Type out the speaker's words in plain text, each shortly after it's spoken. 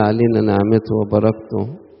علينا نعمته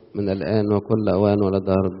وبركته من الآن وكل أوان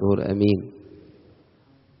ولدهر الدهور آمين.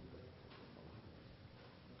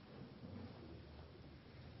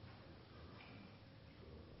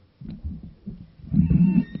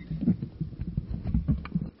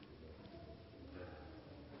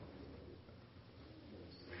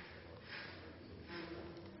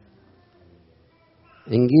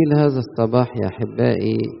 إنجيل هذا الصباح يا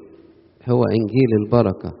أحبائي هو إنجيل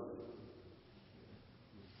البركة.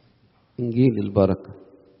 إنجيل البركة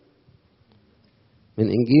من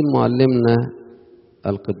إنجيل معلمنا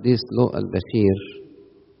القديس لوقا البشير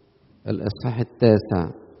الإصحاح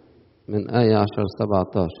 9 من آية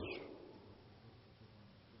 10-17.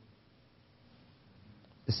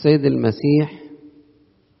 السيد المسيح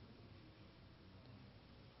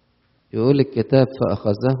يقول الكتاب: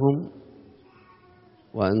 فأخذهم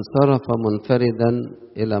وانصرف منفردا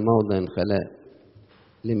إلى موضع خلاء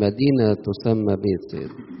لمدينة تسمى بيت صيد.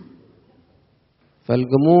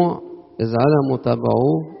 فالجموع إذ علموا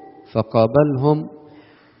تبعوه فقابلهم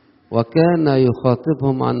وكان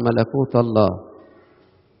يخاطبهم عن ملكوت الله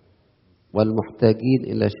والمحتاجين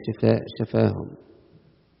إلى الشفاء شفاهم.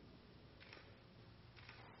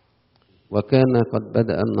 وكان قد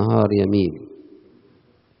بدأ النهار يميل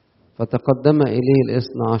فتقدم إليه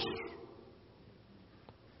 12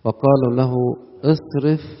 وقالوا له: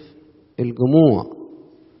 اصرف الجموع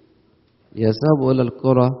يذهبوا إلى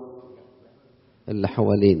القرى اللي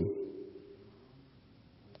حوالين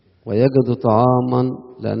ويجدوا طعاما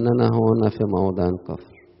لأننا هنا في موضع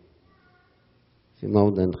قفر، في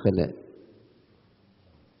موضع خلاء.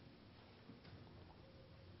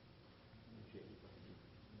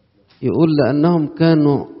 يقول لأنهم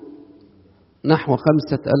كانوا نحو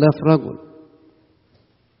 5000 رجل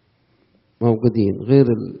موجودين غير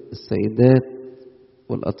السيدات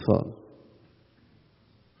والأطفال.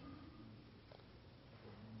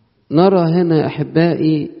 نرى هنا يا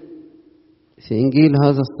أحبائي في إنجيل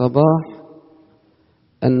هذا الصباح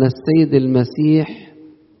أن السيد المسيح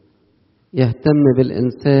يهتم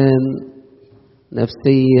بالإنسان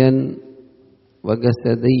نفسيا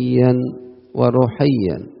وجسديا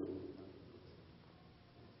وروحيا.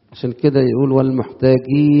 عشان كده يقول: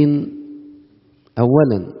 والمحتاجين،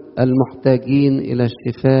 أولا المحتاجين إلى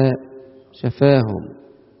الشفاء شفاهم.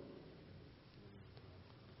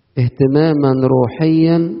 اهتماما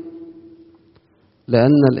روحيا،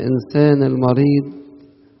 لأن الإنسان المريض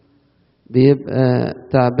بيبقى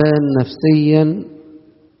تعبان نفسيا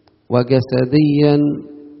وجسديا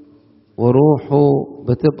وروحه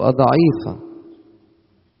بتبقى ضعيفة.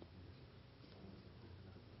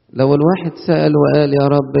 لو الواحد سأل وقال: يا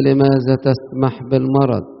رب لماذا تسمح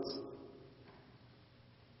بالمرض؟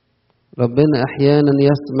 ربنا أحيانا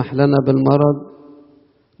يسمح لنا بالمرض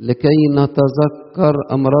لكي نتذكر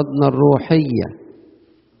أمراضنا الروحية.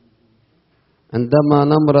 عندما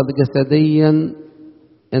نمرض جسديا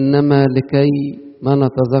إنما لكي ما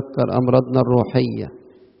نتذكر أمراضنا الروحية.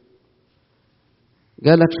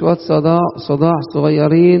 جالك شوية صداع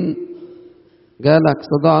صغيرين، جالك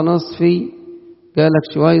صداع نصفي،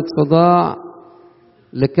 جالك شوية صداع،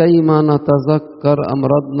 لكي ما نتذكر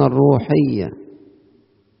أمراضنا الروحية،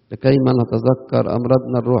 لكي ما نتذكر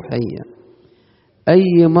أمراضنا الروحية.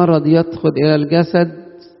 أي مرض يدخل إلى الجسد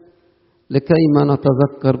لكي ما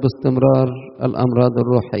نتذكر باستمرار الأمراض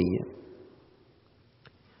الروحية.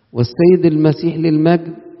 والسيد المسيح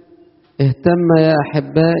للمجد اهتم يا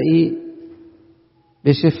أحبائي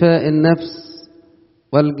بشفاء النفس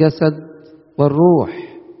والجسد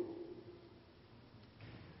والروح،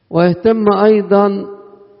 ويهتم أيضا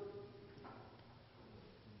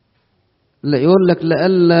يقول لك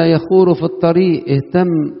لئلا يخوروا في الطريق. اهتم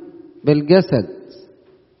بالجسد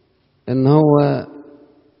ان هو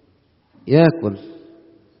ياكل،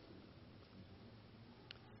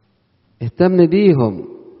 اهتم بيهم.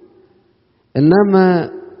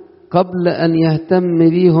 انما قبل ان يهتم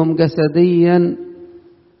بيهم جسديا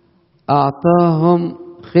اعطاهم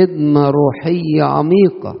خدمة روحية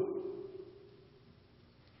عميقة.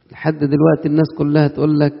 لحد دلوقتي الناس كلها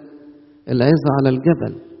تقول لك العظة على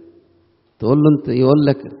الجبل، تقول له انت، يقول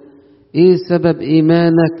لك ايه سبب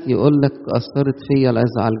ايمانك؟ يقول لك اثرت فيا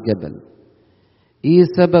العظة على الجبل. ايه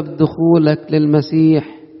سبب دخولك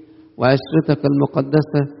للمسيح وعشرتك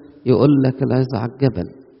المقدسة؟ يقول لك العظة على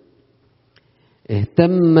الجبل.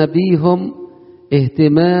 اهتم بيهم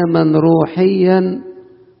اهتماما روحيا،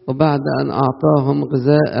 وبعد ان اعطاهم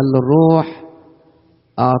غذاء للروح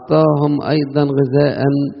اعطاهم ايضا غذاء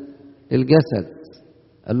للجسد.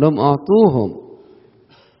 قال لهم اعطوهم،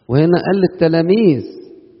 وهنا قال للتلاميذ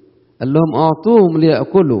قال لهم اعطوهم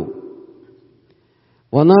ليأكلوا.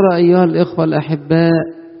 ونرى أيها الإخوة الأحباء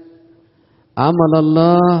عمل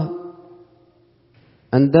الله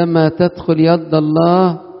عندما تدخل يد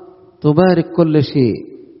الله تبارك كل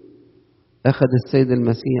شيء. أخذ السيد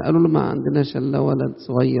المسيح قالوا له ما عندناش إلا ولد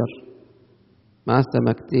صغير مع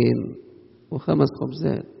سمكتين و5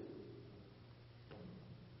 خبزات.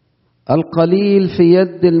 القليل في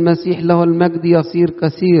يد المسيح له المجد يصير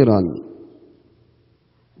كثيرا،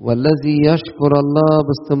 والذي يشكر الله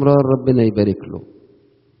باستمرار ربنا يبارك له.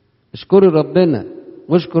 اشكري ربنا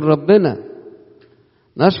واشكر ربنا.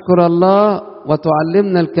 نشكر الله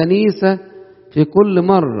وتعلمنا الكنيسة في كل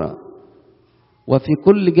مرة وفي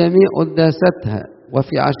كل جميع قداستها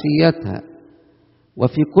وفي عشيتها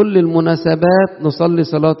وفي كل المناسبات نصلي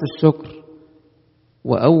صلاة الشكر،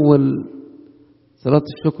 وأول صلاة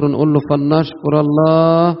الشكر نقول له فلنشكر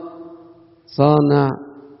الله صانع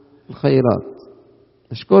الخيرات.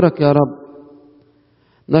 نشكرك يا رب،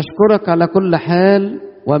 نشكرك على كل حال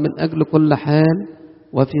ومن أجل كل حال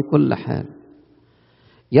وفي كل حال.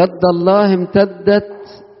 يد الله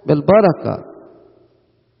امتدت بالبركة.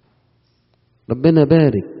 ربنا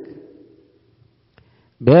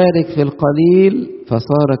بارك في القليل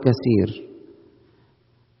فصار كثير.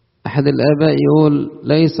 أحد الآباء يقول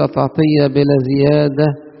ليست عطية بلا زيادة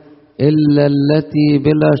إلا التي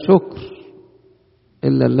بلا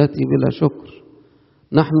شكر.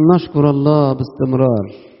 نحن نشكر الله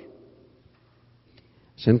باستمرار.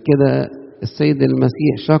 عشان كده السيد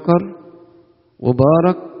المسيح شكر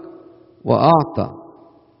وبارك وأعطى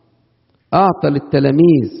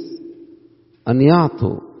للتلاميذ أن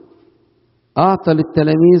يعطوا، أعطى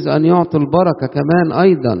للتلاميذ أن يعطوا البركة كمان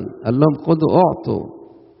أيضا. قال لهم خذوا أعطوا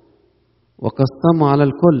وقسموا على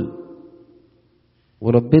الكل.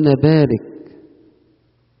 وربنا بارك.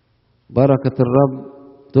 بركة الرب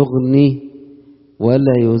تغني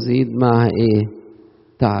ولا يزيد معها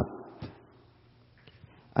تعب.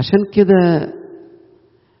 عشان كده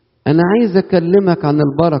أنا عايز أكلمك عن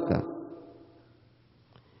البركة.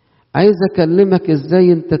 عايز أكلمك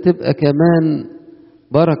إزاي أنت تبقى كمان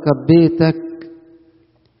بركة في بيتك،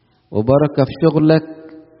 وبركة في شغلك،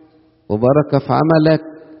 وبركة في عملك،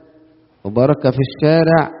 وبركة في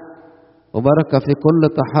الشارع، وبركة في كل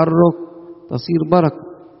تحرك تصير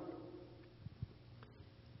بركة.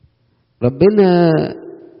 ربنا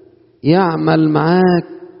يعمل معاك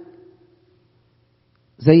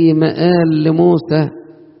زي ما قال لموسى،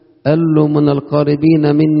 قال له من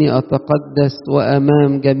القاربين مني أتقدس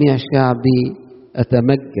وأمام جميع شعبي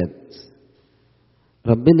أتمجد.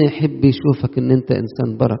 ربنا يحب يشوفك ان انت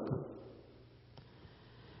انسان بركة.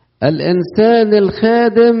 الانسان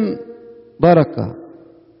الخادم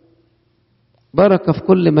بركة في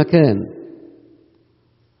كل مكان.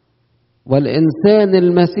 والانسان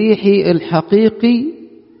المسيحي الحقيقي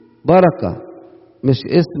بركة، مش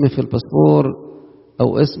اسم في الباسبور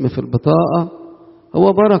او اسم في البطاقة،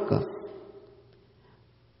 هو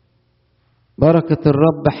بركة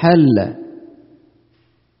الرب حلة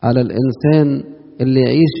على الانسان اللي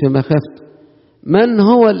يعيش في مخافته. من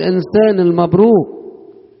هو الإنسان المبروك؟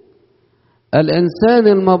 الإنسان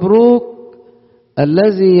المبروك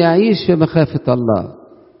الذي يعيش في مخافة الله.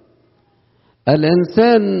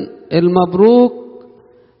 الإنسان المبروك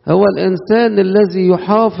هو الإنسان الذي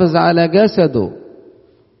يحافظ على جسده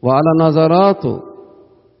وعلى نظراته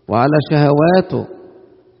وعلى شهواته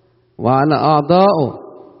وعلى أعضائه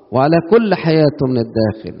وعلى كل حياته من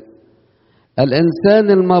الداخل.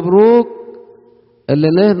 الإنسان المبروك اللي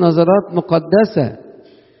له نظرات مقدسة،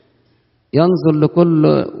 ينظر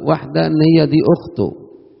لكل واحدة ان هي دي اخته،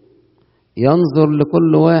 ينظر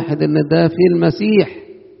لكل واحد ان ده في المسيح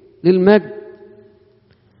للمجد.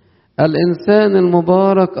 الانسان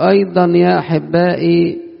المبارك ايضا يا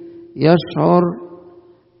احبائي يشعر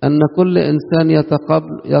ان كل انسان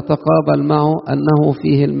يتقابل معه انه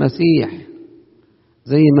فيه المسيح،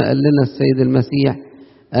 زي ما قال لنا السيد المسيح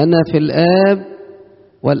انا في الاب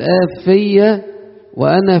والاب فيا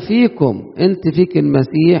وأنا فيكم. أنت فيك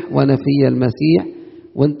المسيح وأنا في المسيح،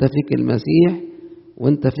 وأنت فيك المسيح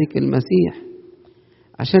وأنت فيك المسيح.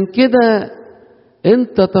 عشان كده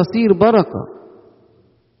أنت تصير بركة،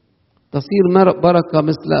 تصير بركة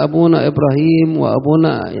مثل أبونا إبراهيم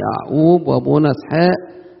وأبونا يعقوب وأبونا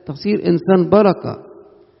إسحاق. تصير إنسان بركة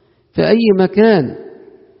في أي مكان،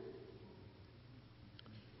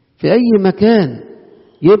 في أي مكان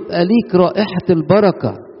يبقى ليك رائحة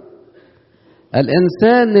البركة.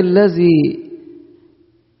 الإنسان الذي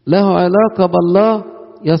له علاقة بالله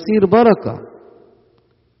يصير بركة.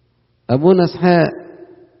 أبونا إسحاق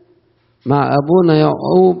مع أبونا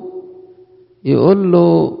يعقوب يقول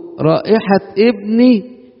له رائحة ابني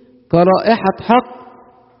كرائحة حق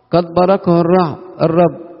قد باركه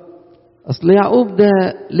الرب. أصل يعقوب ده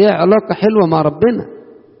ليه علاقة حلوة مع ربنا.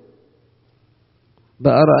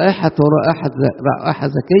 بقى رائحته رائحة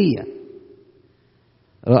زكية.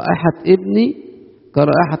 رائحة ابني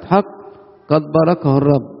كرائحة حق قد باركه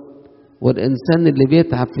الرب. والإنسان اللي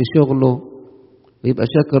بيتعب في شغله ويبقى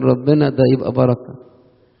شاكر ربنا ده يبقى بركة.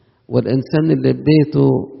 والإنسان اللي في بيته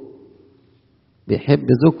بيحب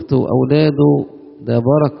زوجته وأولاده ده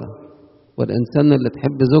بركة. والإنسان اللي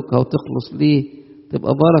تحب زوجها وتخلص ليه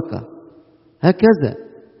تبقى بركة. هكذا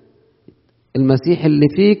المسيح اللي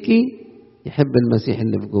فيكي يحب المسيح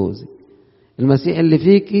اللي في جوزك، المسيح اللي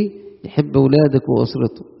فيكي يحب أولادك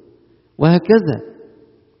وأسرته، وهكذا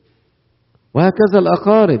وهكذا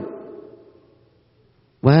الأقارب،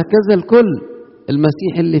 وهكذا الكل.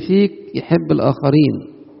 المسيح اللي فيك يحب الآخرين،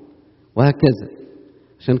 وهكذا.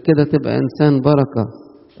 عشان كده تبقى إنسان بركة،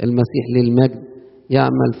 المسيح للمجد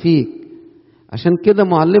يعمل فيك. عشان كده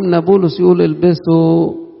معلمنا بولس يقول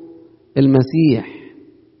البسوا المسيح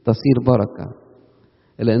تصير بركة.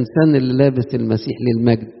 الإنسان اللي لابس المسيح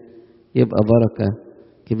للمجد يبقى بركة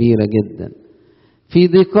كبيرة جدا. في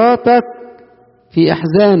ضيقاتك في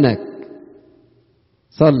أحزانك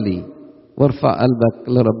صلي وارفع قلبك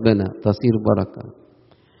لربنا تصير بركة.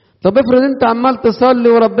 طب افرض انت عمال تصلي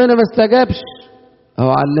وربنا ما استجابش، اهو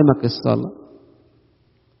علمك الصلاة.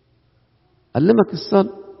 علمك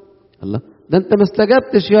الصلاة. الله، ده انت ما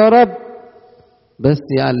استجبتش يا رب، بس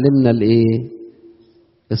يعلمنا الايه؟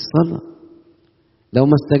 الصلاة. لو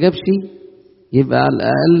ما استجابش يبقى على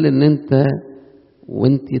الأقل ان انت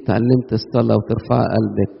وانت تعلمت الصلاة وترفع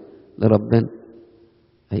قلبك لربنا.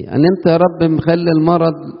 يعني انت يا رب مخلي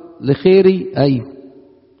المرض لخيري، ايوه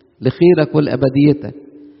لخيرك ولأبديتك.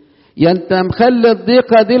 يا انت مخلي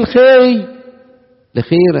الضيقة دي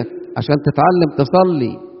لخيرك عشان تتعلم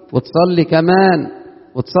تصلي وتصلي كمان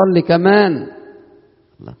وتصلي كمان.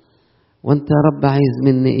 الله، وانت يا رب عايز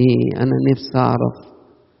مني ايه؟ انا نفسي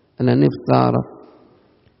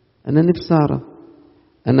اعرف،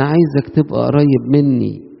 انا عايزك تبقى قريب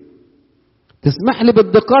مني، تسمح لي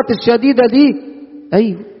بالضيقات الشديدة دي.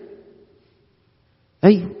 ايوه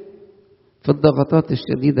في الضغطات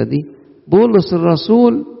الشديدة دي بولس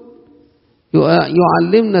الرسول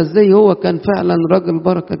يعلمنا ازاي هو كان فعلا راجل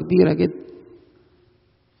بركة كبيرة جدا.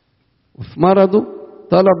 وفي مرضه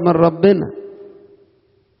طلب من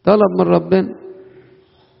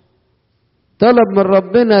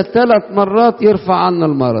ربنا 3 مرات يرفع عنا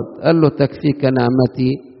المرض. قال له تكفيك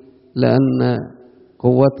نعمتي لأن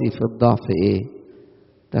قوتي في الضعف ايه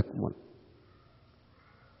تكمل.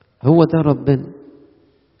 هو ده ربنا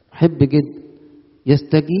محب جدا،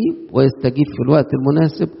 يستجيب ويستجيب في الوقت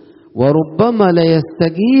المناسب، وربما لا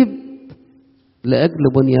يستجيب لأجل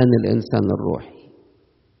بنيان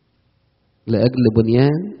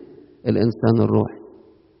الإنسان الروحي،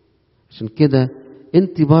 عشان كده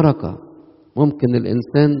انت بركة. ممكن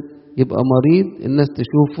الإنسان يبقى مريض الناس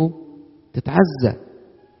تشوفه تتعزى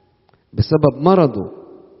بسبب مرضه.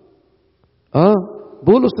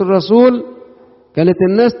 بولس الرسول كانت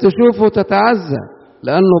الناس تشوفه تتعزى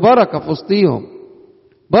لأنه بركة في وسطيهم،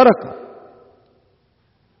 بركة.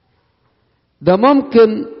 ده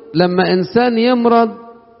ممكن لما إنسان يمرض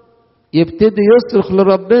يبتدي يصرخ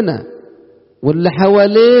لربنا واللي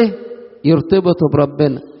حواليه يرتبطوا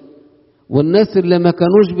بربنا، والناس اللي ما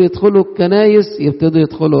كانوش بيدخلوا الكنايس يبتدوا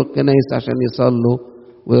يدخلوا الكنايس عشان يصلوا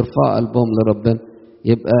ويرفعوا قلبهم لربنا.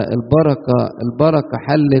 يبقى البركة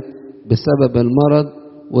حلت بسبب المرض،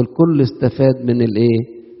 والكل استفاد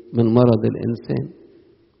من مرض الإنسان.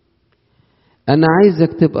 أنا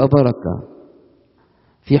عايزك تبقى بركة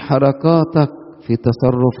في حركاتك، في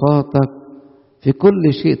تصرفاتك، في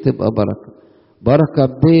كل شيء تبقى بركة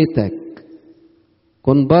ببيتك.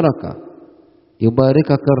 كن بركة،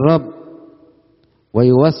 يباركك الرب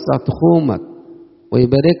ويوسع تخومك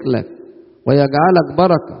ويبارك لك ويجعلك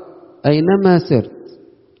بركة أينما سرت.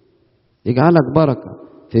 يجعلك بركة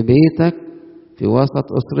في بيتك، في وسط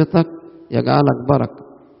أسرتك، يجعلك بركة.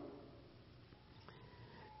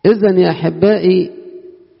 إذن يا أحبائي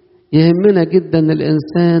يهمنا جدا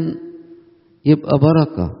الإنسان يبقى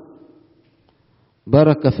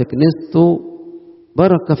بركة في كنيسته،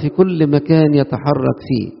 بركة في كل مكان يتحرك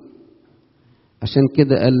فيه. عشان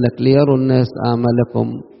كده قال لك ليروا الناس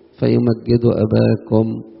أعمالكم فيمجدوا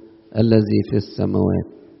أباكم الذي في السماوات.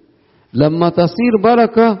 لما تصير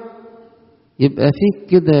بركة يبقى فيك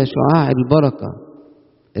كده شعاع البركة.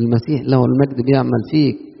 المسيح له المجد بيعمل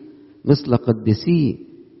فيك مثل قديسيه.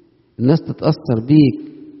 الناس تتأثر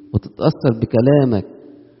بيك وتتأثر بكلامك،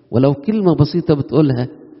 ولو كلمة بسيطة بتقولها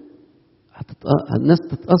الناس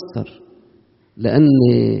تتأثر، لأن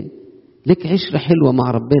لك عشرة حلوة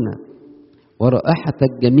مع ربنا ورائحتك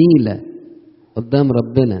جميلة قدام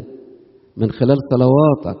ربنا من خلال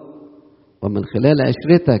صلواتك ومن خلال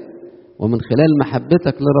عشرتك ومن خلال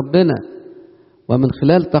محبتك لربنا ومن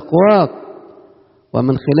خلال تقواك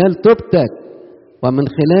ومن خلال توبتك ومن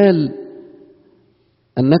خلال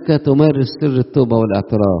أنك تمارس سر التوبة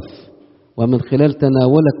والاعتراف ومن خلال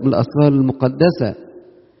تناولك بالأسرار المقدسة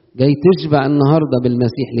جاي تشبع النهاردة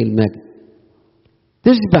بالمسيح للمجد،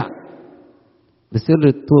 تشبع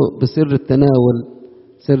بسر التناول،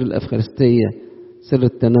 سر الأفخارستية، سر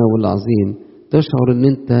التناول العظيم، تشعر ان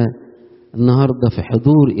انت النهاردة في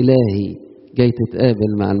حضور إلهي جاي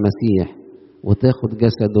تتقابل مع المسيح وتاخد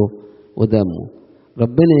جسده ودمه.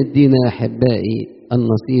 ربنا يدينا يا أحبائي أن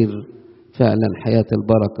نصير فعلا حياة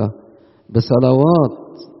البركة بصلوات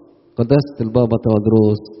قداسة البابا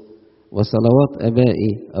تودروس وصلوات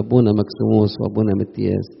أبائي أبونا مكسيموس وأبونا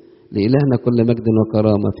متياس. لإلهنا كل مجد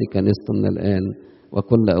وكرامة في كنيسته من الآن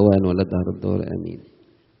وكل أوان ولدهر الدور. آمين.